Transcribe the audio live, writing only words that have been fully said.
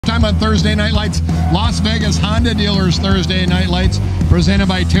time on Thursday Night Lights. Las Vegas Honda Dealers Thursday Night Lights, presented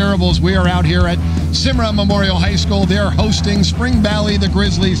by Terribles. We are out here at Cimarron Memorial High School. They're hosting Spring Valley, the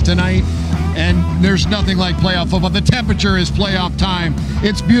Grizzlies, tonight. And there's nothing like playoff football. The temperature is playoff time.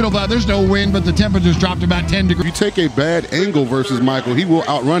 It's beautiful. There's no wind, but the temperature's dropped about 10 degrees. You take a bad angle versus Michael, he will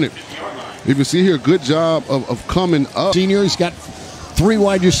outrun it. You can see here, good job of coming up. Senior, he's got three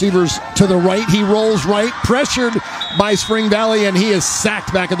wide receivers to the right. He rolls right, pressured by Spring Valley, and he is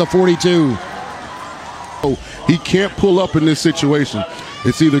sacked back at the 42. He can't pull up in this situation.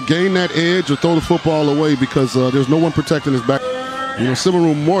 It's either gain that edge or throw the football away because there's no one protecting his back. You know, Cimarron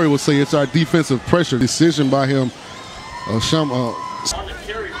Memorial would say it's our defensive pressure. Decision by him.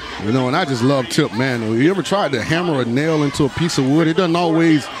 You know, and I just love Tip, man. You ever tried to hammer a nail into a piece of wood? It doesn't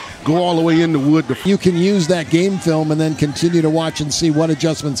always go all the way in the wood. You can use that game film and then continue to watch and see what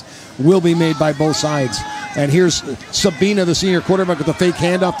adjustments will be made by both sides. And here's Sabina, the senior quarterback, with the fake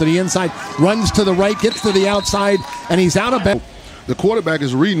handoff to the inside, runs to the right, gets to the outside, and he's out of bounds. The quarterback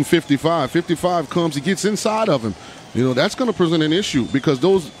is reading 55. 55 comes, he gets inside of him. You know, that's going to present an issue because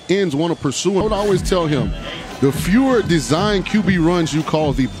those ends want to pursue him. I would always tell him, the fewer design QB runs you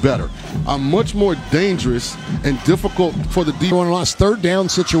call, the better. Are much more dangerous and difficult for the defense. Lost third down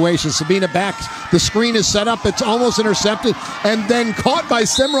situation. Sabina back. The screen is set up. It's almost intercepted and then caught by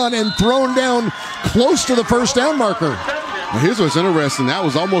Cimarron and thrown down close to the first down marker. Now here's what's interesting. That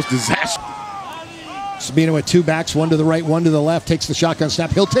was almost disastrous. Sabina with two backs, one to the right, one to the left, takes the shotgun snap.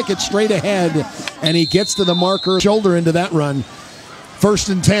 He'll take it straight ahead, and he gets to the marker, shoulder into that run.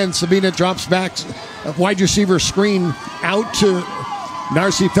 1st and 10, Sabina drops back, wide receiver screen out to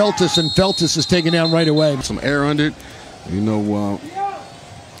Narcy Feltus, and Feltus is taken down right away. Some air under it. You know,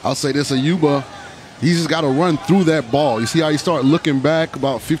 I'll say this, Ayuba, he's just got to run through that ball. You see how he start looking back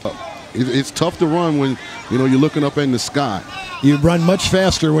about 50. It's tough to run when, you know, you're looking up in the sky. You run much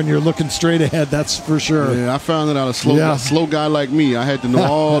faster when you're looking straight ahead, that's for sure. Yeah, I found it out. A slow guy like me, I had to know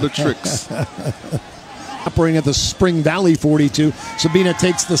all the tricks. Operating at the Spring Valley 42. Sabina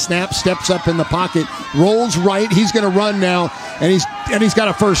takes the snap, steps up in the pocket, rolls right. He's going to run now, and he's got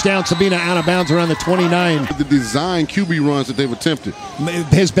a first down. Sabina out of bounds around the 29. The design QB runs that they've attempted.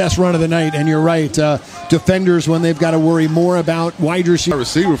 His best run of the night, and you're right. Defenders, when they've got to worry more about wide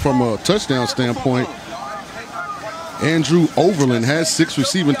receiver from a touchdown standpoint, Andrew Overland has 6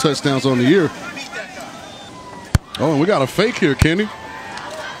 receiving touchdowns on the year. Oh, and we got a fake here, Kenny.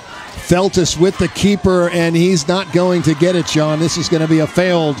 Feltus with the keeper, and he's not going to get it, Sean. This is going to be a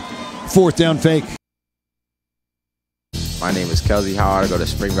failed 4th down fake. My name is Kelsey Howard. I go to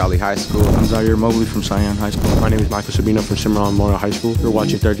Spring Valley High School. I'm Zaire Mobley from Cimarron High School. My name is Michael Sabina from Cimarron Memorial High School. You're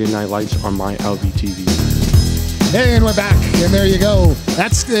watching Thursday Night Lights on my LVTV. And we're back, and there you go.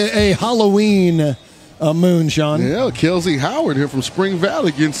 That's a Halloween moon, Sean. Yeah, Kelsey Howard here from Spring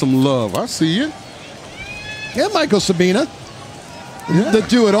Valley getting some love. I see you. Yeah, Michael Sabina. Yeah. The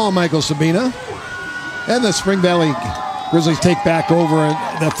do-it-all Michael Sabina. And the Spring Valley Grizzlies take back over.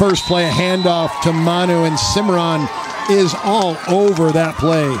 The first play, a handoff to Manu, and Cimarron is all over that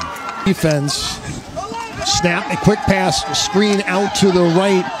play. Defense, snap, a quick pass, screen out to the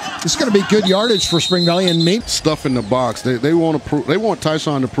right. It's going to be good yardage for Spring Valley, and maybe stuff in the box. They want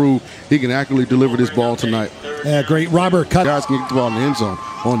Tyshawn to prove he can accurately deliver this ball tonight. Yeah, great. Robert cut. Guys can get the ball in the end zone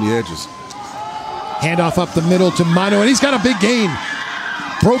on the edges. Handoff up the middle to Manu, and he's got a big gain.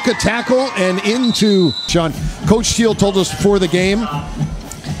 Broke a tackle and into Sean. Coach Steele told us before the game,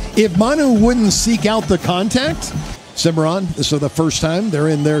 if Manu wouldn't seek out the contact, Cimarron, this is the first time they're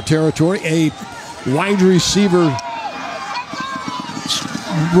in their territory. A wide receiver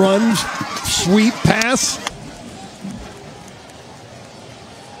runs, sweep pass.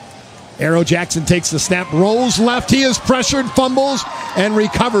 Arrow Jackson takes the snap, rolls left. He is pressured, fumbles, and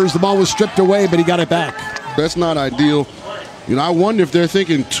recovers. The ball was stripped away, but he got it back. That's not ideal. You know, I wonder if they're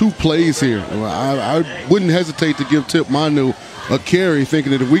thinking 2 plays here. I wouldn't hesitate to give Tip Manu a carry,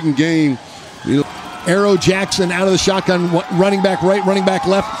 thinking that if we can gain, you know. Arrow Jackson out of the shotgun, running back right, running back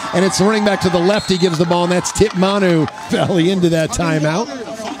left, and it's the running back to the left he gives the ball, and that's Tip Manu. Valley into that timeout.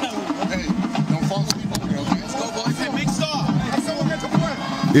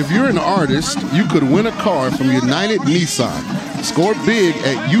 If you're an artist, you could win a car from United Nissan. Score big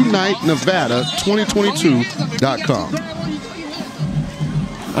at UniteNevada2022.com.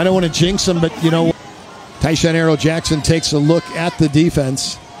 I don't want to jinx him, but, you know, Tyshawn Arrow Jackson takes a look at the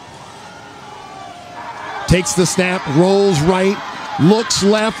defense. Takes the snap, rolls right, looks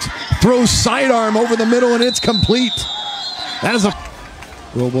left, throws sidearm over the middle, and it's complete. That is a...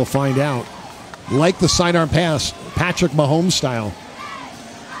 We'll find out. Like the sidearm pass, Patrick Mahomes style.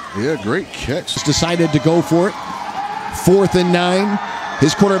 Yeah, great catch. Decided to go for it. 4th and 9.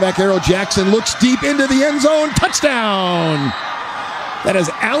 His quarterback, Arrow Jackson, looks deep into the end zone. Touchdown! That is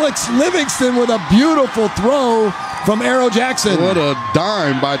Alex Livingston with a beautiful throw from Arrow Jackson. What a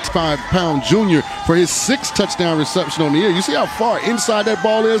dime by 5-pound junior for his 6th touchdown reception on the year. You see how far inside that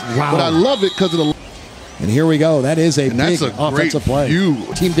ball is? Wow. But I love it because of the... And here we go. That is a big offensive play.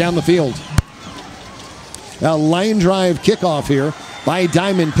 Team down the field. A line drive kickoff here by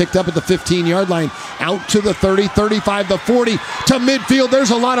Diamond, picked up at the 15-yard line, out to the 30, 35, the 40, to midfield.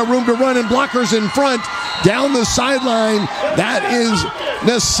 There's a lot of room to run, and blockers in front. Down the sideline, that is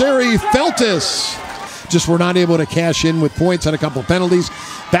Nasiri Feltis. Just were not able to cash in with points on a couple penalties.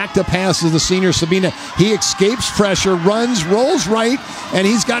 Back to pass is the senior Sabina. He escapes pressure, runs, rolls right, and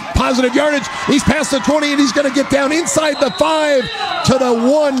he's got positive yardage. He's past the 20, and he's going to get down inside the 5 to the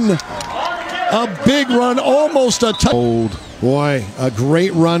 1. A big run, almost a touchdown. Boy, a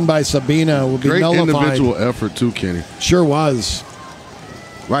great run by Sabina will be great nullified. Individual effort too, Kenny. Sure was.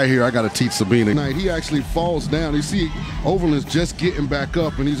 Right here, I got to teach Sabina. He actually falls down. You see, Overland's just getting back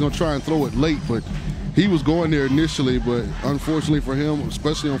up, and he's going to try and throw it late, but he was going there initially, but unfortunately for him,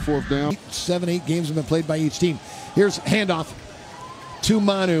 especially on 4th down. 7-8 games have been played by each team. Here's handoff to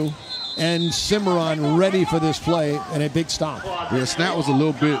Manu, and Cimarron ready for this play, and a big stop. Yeah, snap was a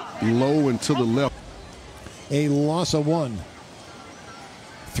little bit low and to the left. A loss of 1.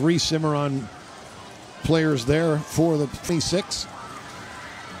 3 Cimarron players there for the 26.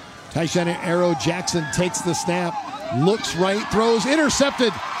 Tyshawn Arrow Jackson takes the snap, looks right, throws,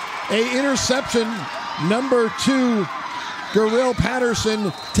 intercepted. A interception, number 2, Garrell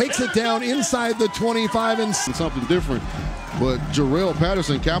Patterson takes it down inside the 25 and something different. But Jarrell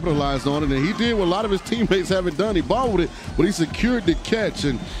Patterson capitalized on it, and he did what a lot of his teammates haven't done. He bobbled it, but he secured the catch.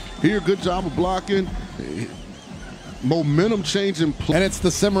 And here, good job of blocking. Momentum changing play. And it's the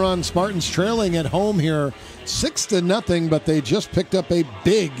Cimarron Spartans trailing at home here 6-0, but they just picked up a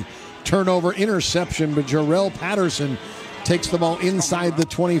big turnover interception. But Jarrell Patterson takes the ball inside the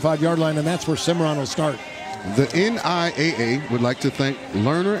 25-yard line, and that's where Cimarron will start. The NIAA would like to thank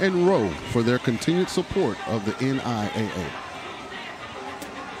Lerner and Rowe for their continued support of the NIAA.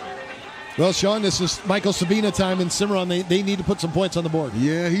 Well, Sean, this is Michael Sabina time in Cimarron. They need to put some points on the board.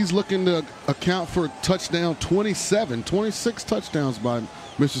 Yeah, he's looking to account for touchdown 27, 26 touchdowns by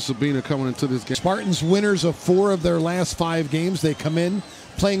Mr. Sabina coming into this game. Spartans winners of 4 of their last 5 games. They come in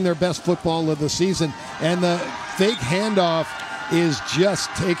playing their best football of the season, and the fake handoff is just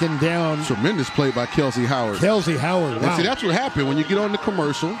taken down. Tremendous play by Kelsey Howard. Kelsey Howard, wow. See, that's what happened when you get on the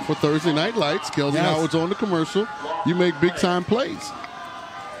commercial for Thursday Night Lights. Kelsey Howard's on the commercial. You make big-time plays.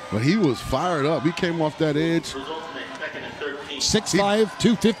 But he was fired up. He came off that edge. 6'5",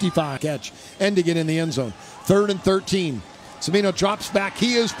 255 catch, ending it in the end zone. 3rd and 13. Sabino drops back.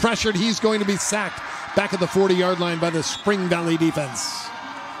 He is pressured. He's going to be sacked back at the 40-yard line by the Spring Valley defense.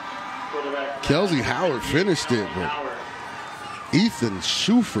 Kelsey Howard finished it, but Ethan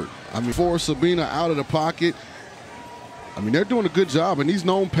Schufert, for Sabina out of the pocket. They're doing a good job, and these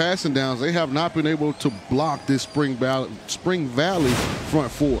known passing downs, they have not been able to block this Spring Valley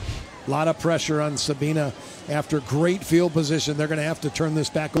front 4. A lot of pressure on Sabina after great field position. They're going to have to turn this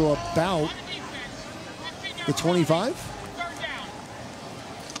back to about the 25?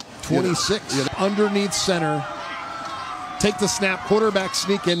 26. Yeah. Underneath center. Take the snap, quarterback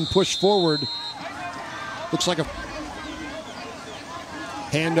sneak in, push forward. Looks like a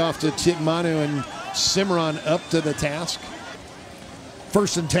handoff to Titmanu, and Cimarron up to the task.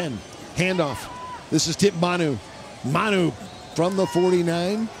 1st and 10, handoff. This is Titmanu. Manu from the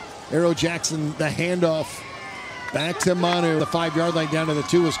 49. Arrow Jackson, the handoff back to Manu. The 5-yard line down to the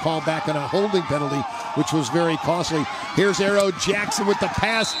 2 is called back on a holding penalty, which was very costly. Here's Arrow Jackson with the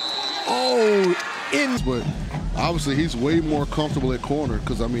pass. But obviously he's way more comfortable at corner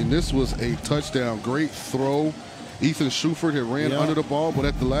because, this was a touchdown. Great throw. Ethan Schufert had ran under the ball, but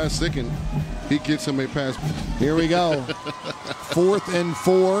at the last second, he gets him a pass. Here we go. 4th and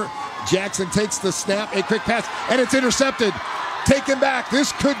 4. Jackson takes the snap, a quick pass, and it's intercepted. Taken back.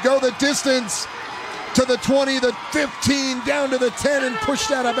 This could go the distance to the 20, the 15, down to the 10, and pushed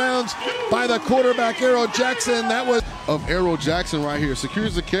out of bounds by the quarterback, Arrow Jackson. That was of Arrow Jackson right here.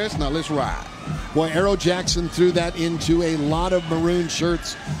 Secures the catch. Now let's ride. Boy, Arrow Jackson threw that into a lot of maroon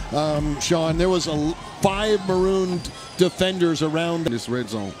shirts, Sean. There was 5 marooned defenders around this red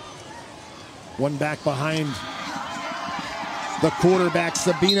zone. One back behind the quarterback,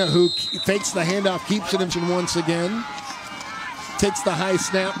 Sabina, who fakes the handoff, keeps it in once again. Takes the high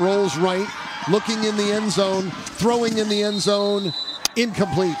snap, rolls right, looking in the end zone, throwing in the end zone,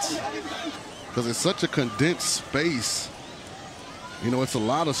 incomplete. Because it's such a condensed space. It's a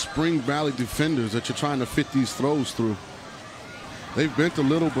lot of Spring Valley defenders that you're trying to fit these throws through. They've bent a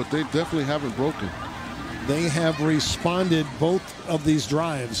little, but they definitely haven't broken. They have responded both of these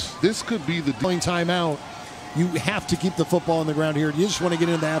drives. This could be the timeout. You have to keep the football on the ground here. You just want to get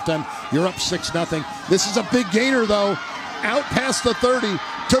into halftime. You're up 6-0. This is a big gainer, though. Out past the 30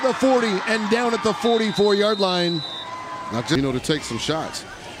 to the 40 and down at the 44-yard line. Now, to take some shots.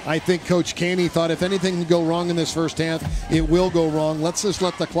 I think Coach Caney thought if anything can go wrong in this first half, it will go wrong. Let's just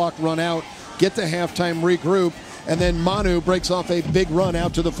let the clock run out, get to halftime, regroup, and then Manu breaks off a big run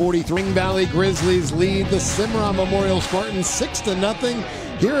out to the 43. Valley Grizzlies lead the Cimarron Memorial Spartans 6-0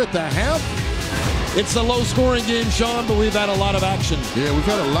 here at the half. It's a low-scoring game, Sean, but we've had a lot of action. Yeah, we've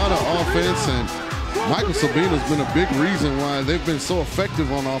had a lot of offense, and Michael Sabina's been a big reason why they've been so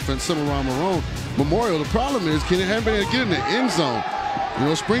effective on offense. Cimarron Memorial. The problem is, Kenny haven't been able to get in the end zone.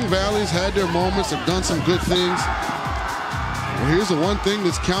 Spring Valley's had their moments, have done some good things. Well, here's the one thing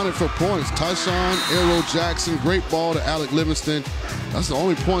that's counted for points. Tyshawn Arrow Jackson, great ball to Alec Livingston. That's the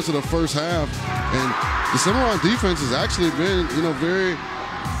only points of the first half. And the Cimarron defense has actually been, very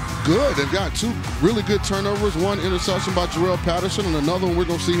good. They've got two really good turnovers, one interception by Jarrell Patterson, and another one we're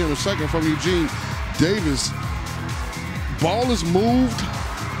going to see here in a second from Eugene Davis. Ball is moved.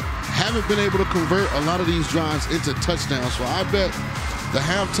 Haven't been able to convert a lot of these drives into touchdowns. So I bet the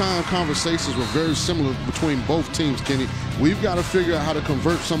halftime conversations were very similar between both teams, Kenny. We've got to figure out how to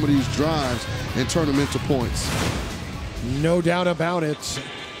convert some of these drives and turn them into points. No doubt about it.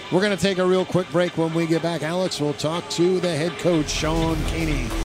 We're going to take a real quick break. When we get back, Alex will talk to the head coach, Sean Caney.